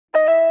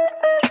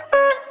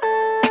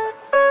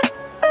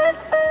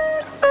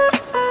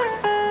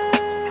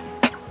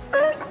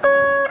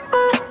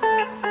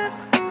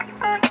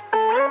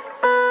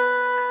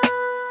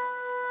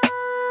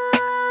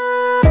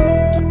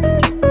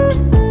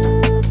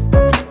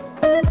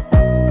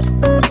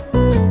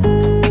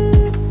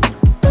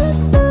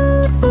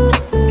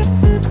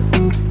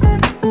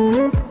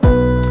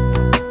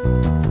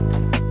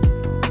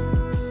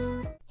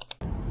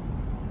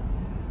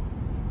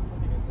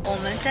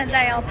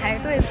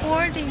备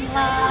boarding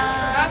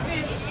啦。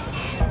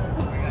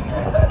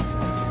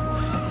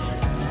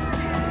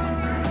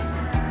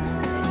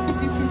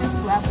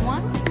Grab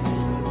one.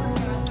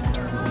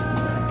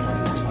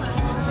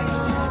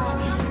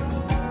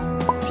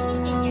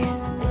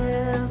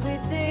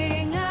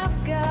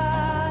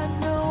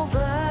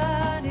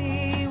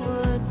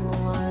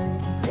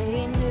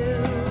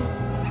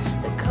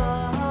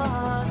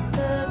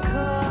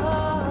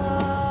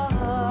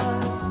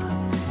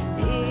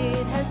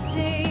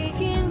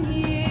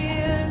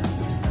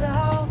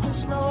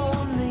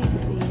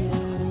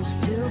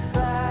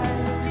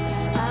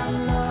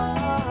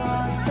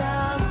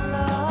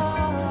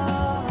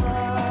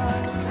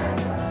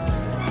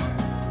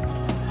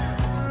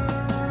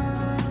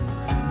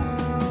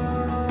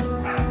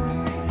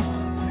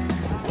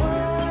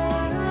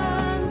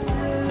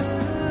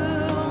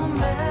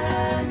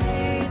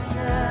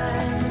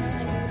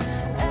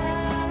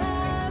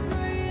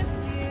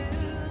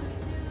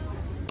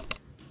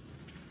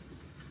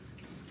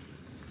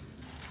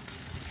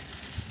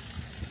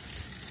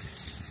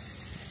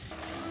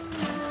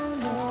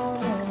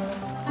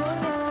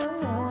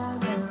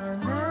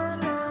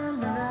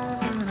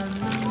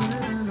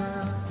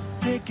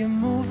 A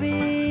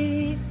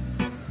movie,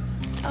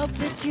 I'll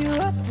pick you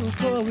up, we'll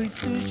go eat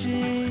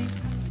sushi,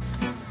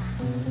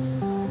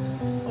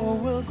 or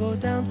we'll go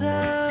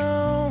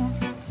downtown.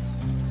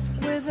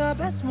 With our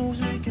best moves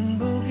we can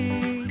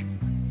boogie.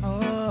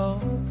 Oh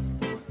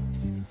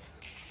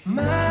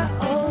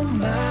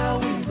my,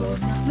 we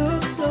both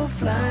look so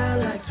fly,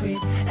 like sweet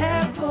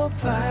apple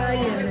pie.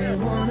 Yeah, they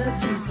want a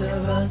taste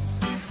of us.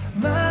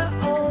 My,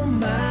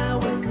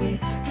 when we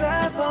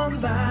drive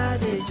on by,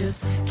 they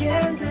just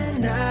can't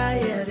deny.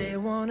 Yeah, they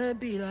wanna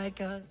be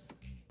like us.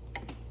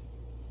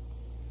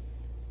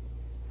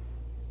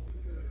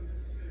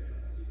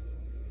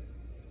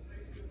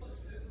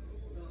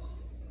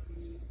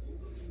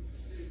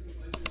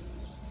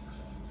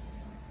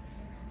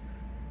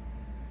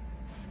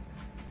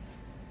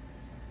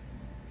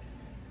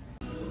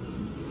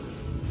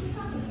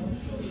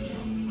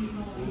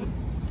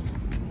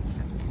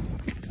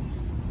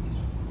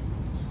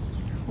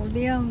 好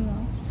亮啊！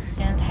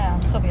今天太阳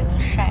特别的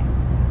晒。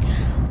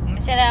我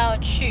们现在要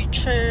去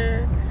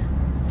吃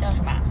叫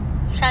什么？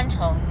山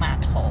城码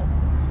头。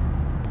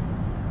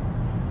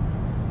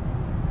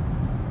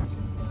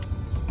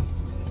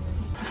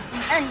你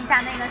摁一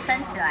下那个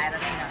升起来的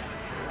那个。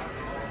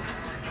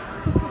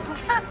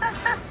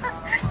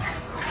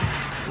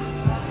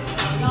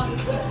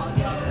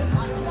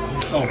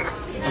哦，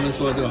他们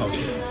说的这个好吃。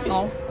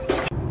好。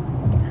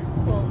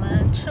我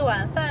们吃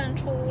完饭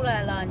出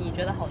来了，你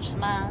觉得好吃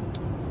吗？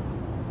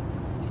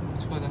不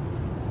错的。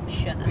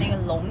选的那个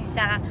龙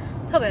虾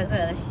特别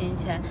的新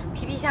鲜，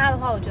皮皮虾的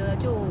话我觉得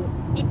就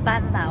一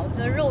般吧，我觉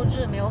得肉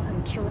质没有很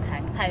Q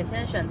弹。海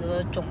鲜选择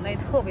的种类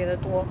特别的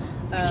多，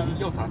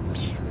有啥自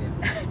行车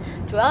呀？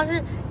主要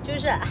是就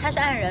是它是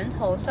按人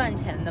头算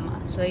钱的嘛，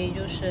所以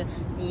就是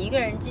你一个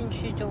人进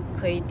去就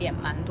可以点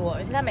蛮多，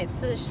而且它每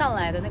次上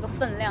来的那个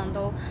分量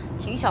都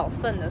挺小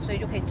份的，所以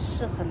就可以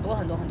吃很多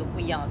不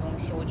一样的东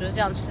西，我觉得这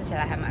样吃起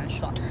来还蛮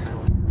爽。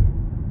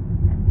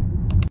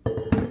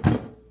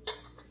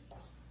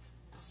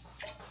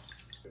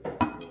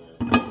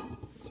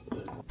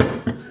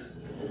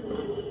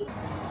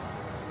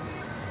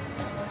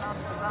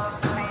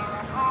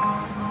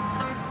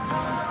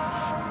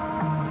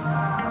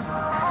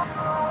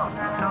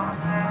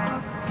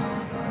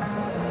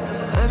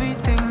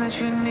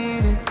You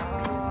needed,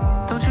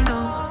 don't you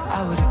know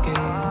I would have gave,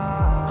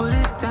 put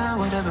it down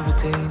whatever it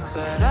takes,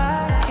 but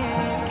I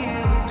can't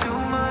give too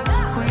much.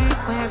 We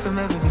went from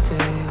every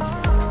day,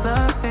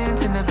 loving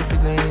to never be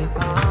late,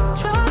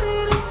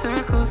 driving in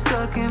circles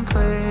stuck in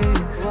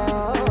place.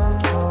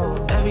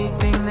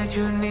 Everything that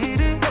you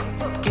needed,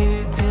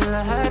 gave it till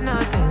I had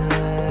nothing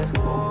left.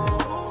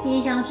 第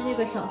一箱是这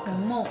个小红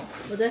帽，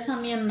我在上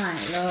面买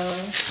了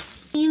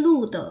一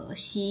路的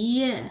洗衣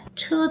液、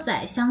车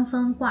载香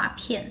氛挂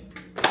片。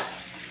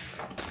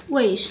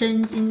卫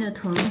生巾的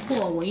囤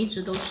货，我一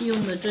直都是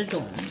用的这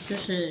种，就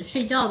是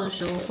睡觉的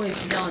时候会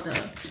比较的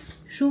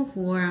舒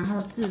服，然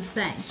后自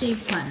在。这一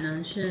款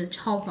呢是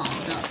超薄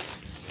的，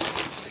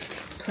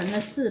囤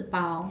了4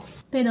包。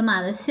贝德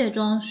玛的卸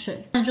妆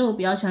水，但是我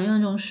比较喜欢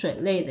用这种水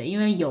类的，因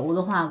为油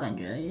的话感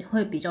觉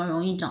会比较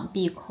容易长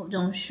闭口，这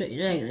种水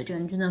类的这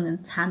个就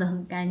能擦得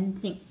很干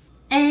净。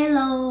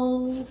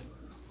Hello。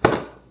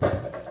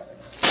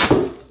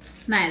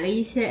买了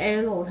一些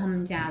Alo 他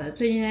们家的，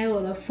最近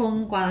Alo 的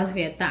风刮得特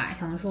别大，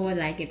想说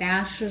来给大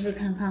家试试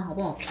看看好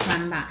不好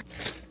穿吧。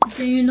一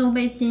件运动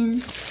背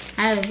心，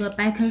还有一个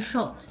biker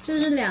short， 这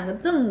是2个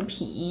赠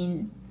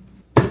品。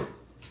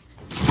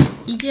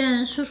一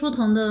件湿舒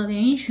腾的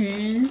连衣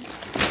裙，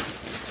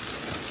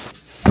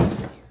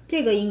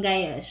这个应该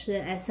也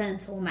是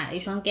Essence， 我买了一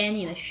双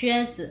Ganni 的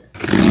靴子。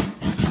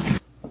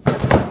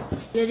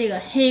一个这个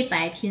黑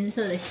白拼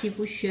色的西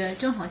部靴，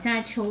正好现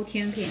在秋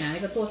天可以拿这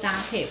个做搭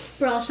配，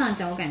不知道上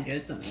脚感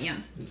觉怎么样？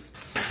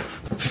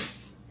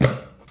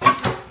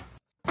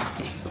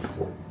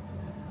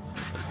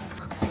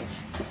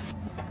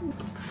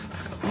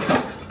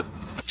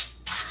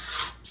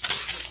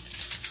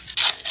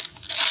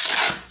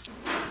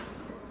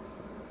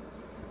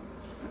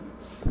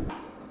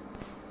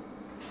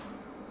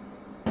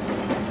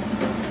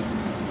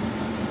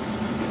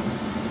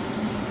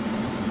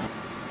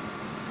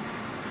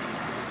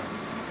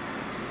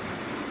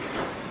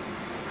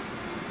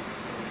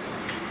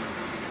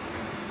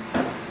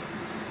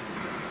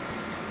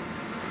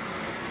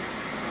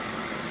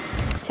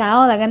想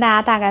要来跟大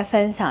家大概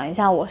分享一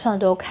下我上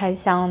周开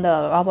箱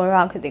的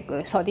Roborock 的一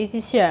个扫地机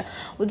器人。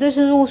我这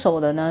次入手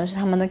的呢是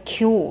他们的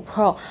Q5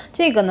 Pro，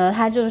 这个呢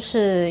它就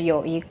是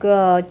有一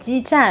个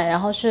基站，然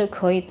后是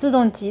可以自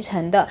动集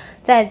成的，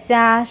再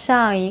加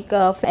上一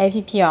个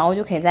APP， 然后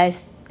就可以在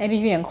APP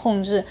里面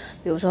控制，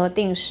比如说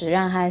定时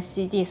让它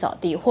吸地扫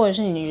地，或者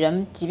是你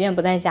人即便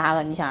不在家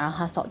了，你想让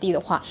它扫地的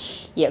话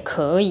也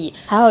可以。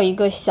还有一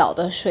个小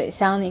的水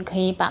箱，你可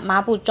以把抹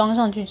布装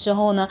上去之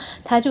后呢，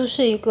它就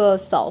是一个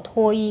扫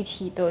拖一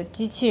体的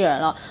机器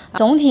人了。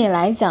总体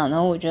来讲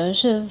呢，我觉得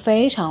是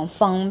非常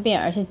方便，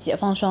而且解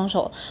放双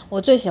手。我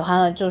最喜欢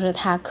的就是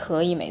它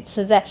可以每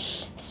次在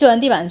吸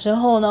完地板之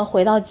后呢，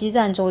回到基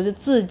站之后就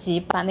自己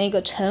把那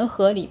个尘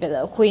盒里边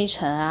的灰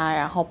尘啊，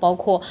然后包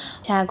括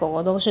现在狗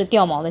狗都是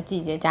掉毛的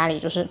季节，家里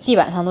就是地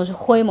板上都是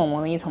灰蒙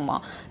蒙的一层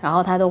毛，然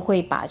后它都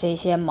会把这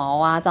些毛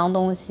啊、脏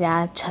东西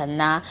啊、尘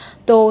啊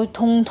都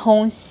通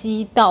通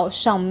吸到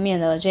上面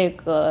的这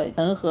个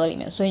尘盒里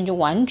面，所以你就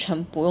完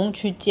全不用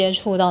去接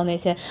触到那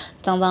些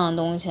脏脏的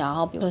东西。然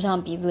后比如说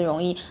像鼻子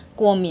容易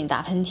过敏、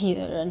打喷嚏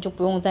的人，就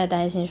不用再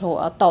担心说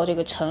我要倒这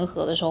个尘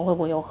盒的时候会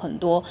不会有很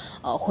多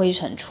灰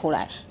尘出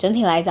来。整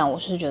体来讲，我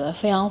是觉得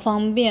非常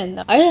方便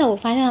的。而且我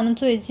发现他们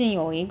最近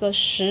有一个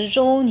10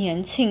周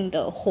年庆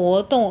的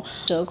活动，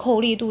折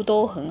扣力度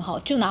都很好。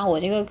就拿我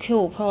这个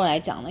Q5 Pro 来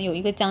讲呢，有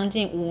一个将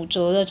近5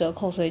折的折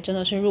扣，所以真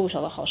的是入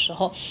手的好时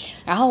候。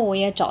然后我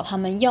也找他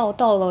们要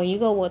到了一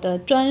个我的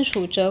专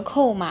属折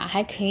扣码，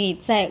还可以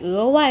再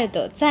额外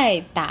的再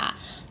打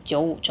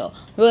95折。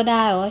如果大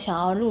家有想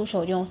要入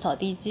手这种扫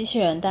地机器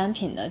人单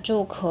品的，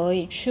就可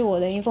以去我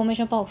的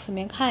information box 里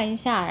面看一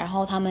下，然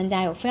后他们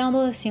家有非常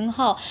多的型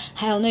号，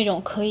还有那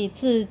种可以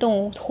自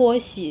动脱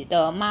洗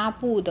的抹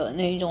布的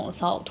那种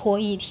扫拖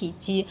一体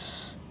机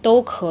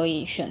都可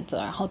以选择，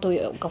然后都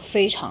有一个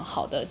非常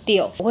好的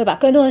deal。 我会把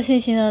更多的信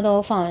息呢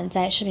都放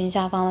在视频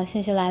下方的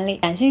信息栏里，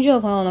感兴趣的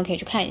朋友呢可以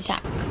去看一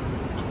下。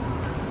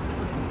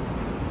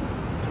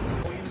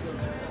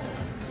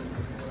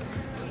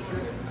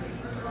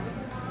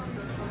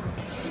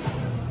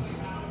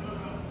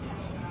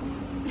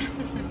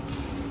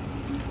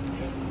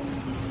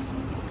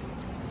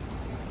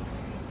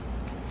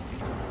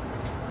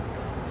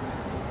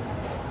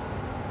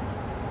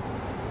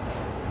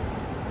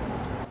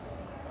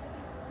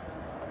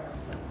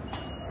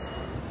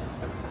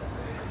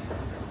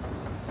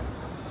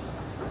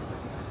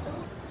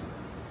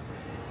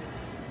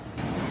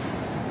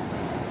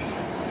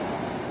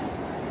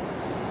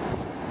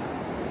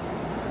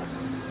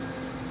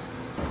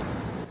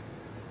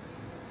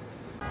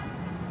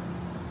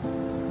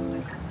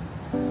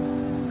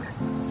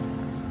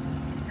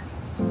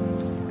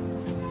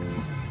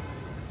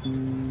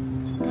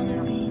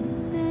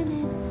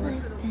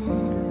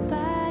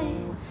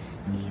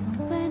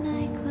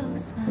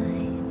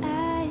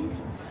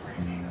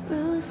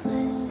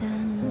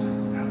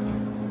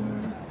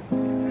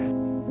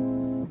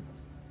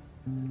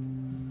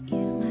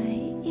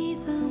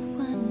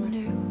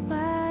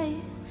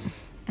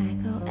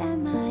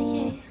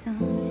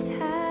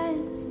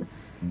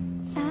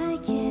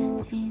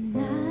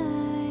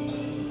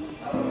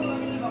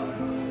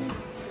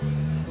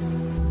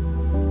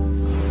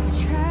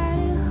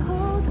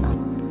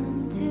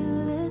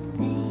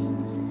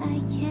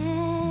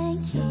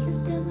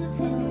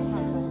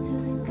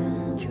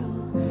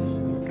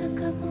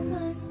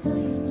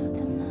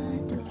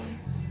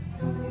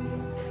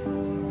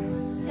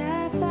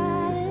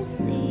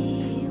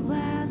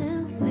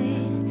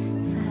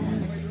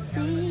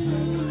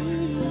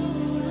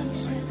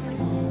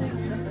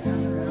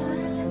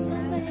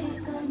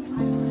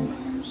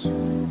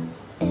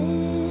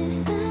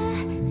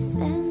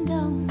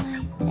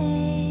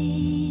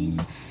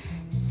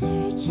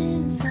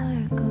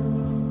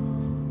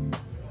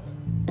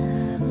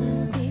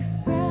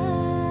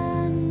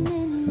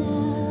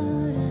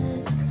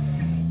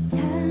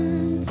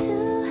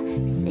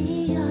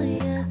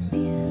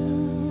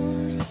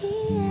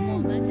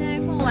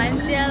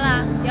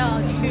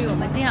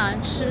经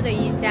常吃的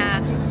一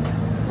家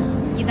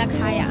伊扎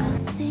卡雅。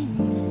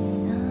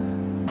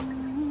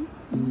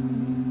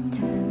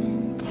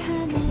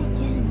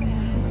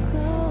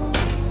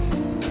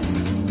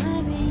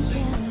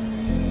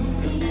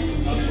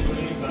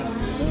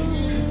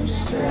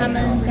他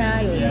们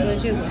家有一个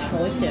这个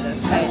手写的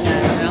菜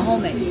单，然后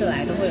每次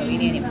来都会有一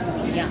点点不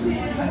一样。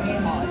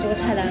这个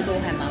菜单都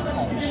还蛮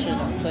好吃的，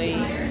所以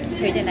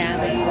推荐大家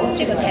可以从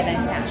这个菜单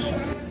下手。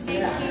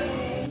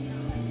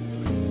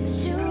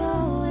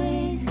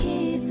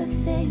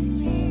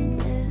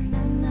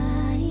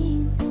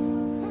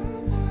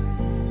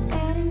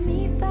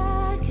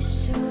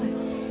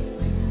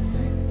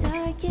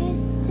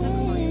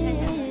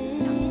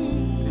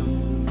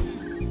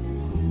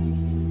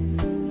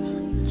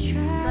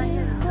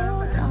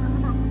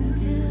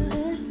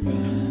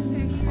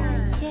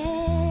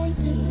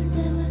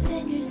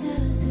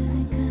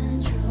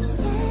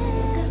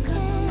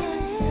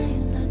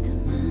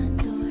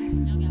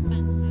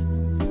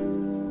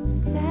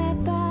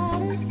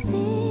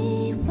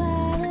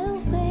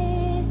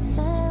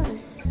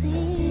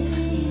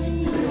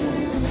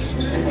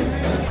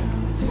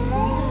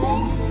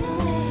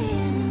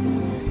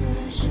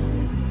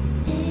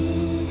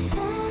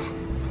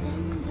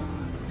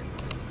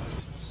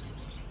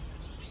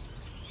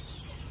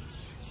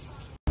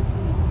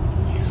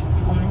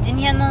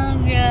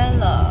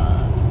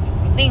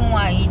另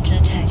外一只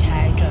柴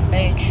柴准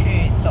备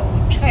去走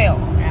trail，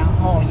 然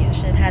后也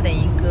是他的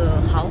一个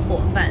好伙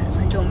伴，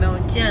很久没有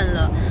见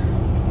了。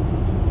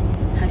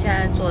他现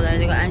在坐在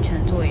这个安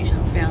全座椅上，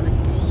非常的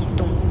激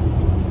动、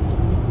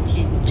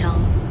紧张。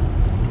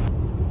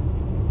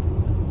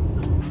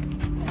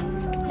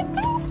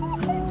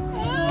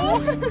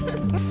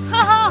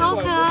哈哈，好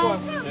可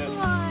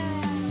爱！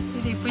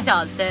有点不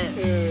小心。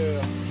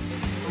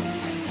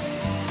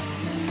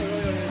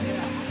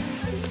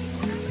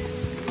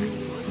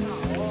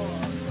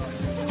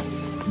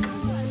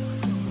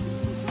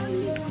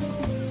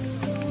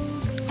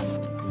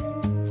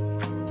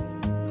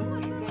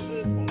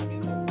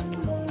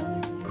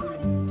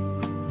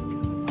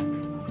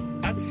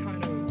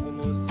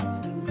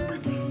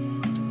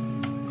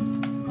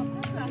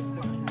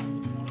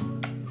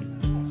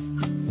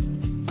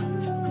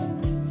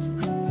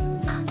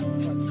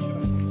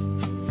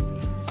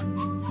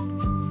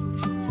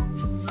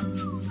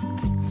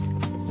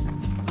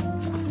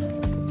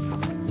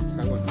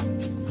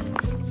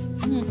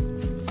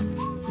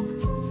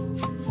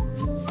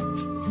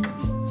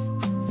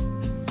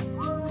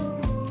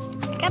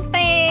干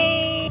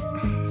杯！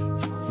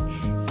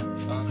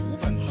五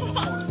本这么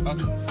厚的，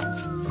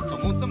总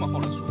共这么厚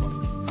的书吧。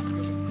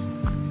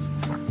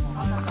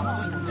来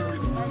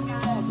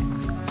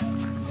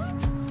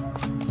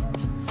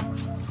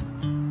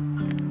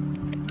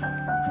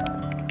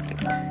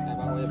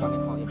吧，我也帮你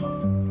烤一烤。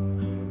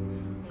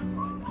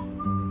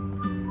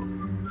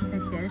是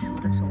娴熟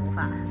的手法。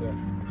对。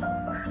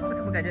我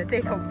怎么感觉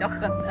这口比较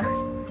狠呢？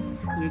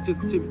因为这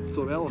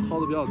左边我薅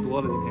的比较多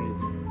了，今天已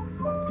经。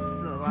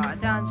死了，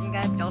这样应该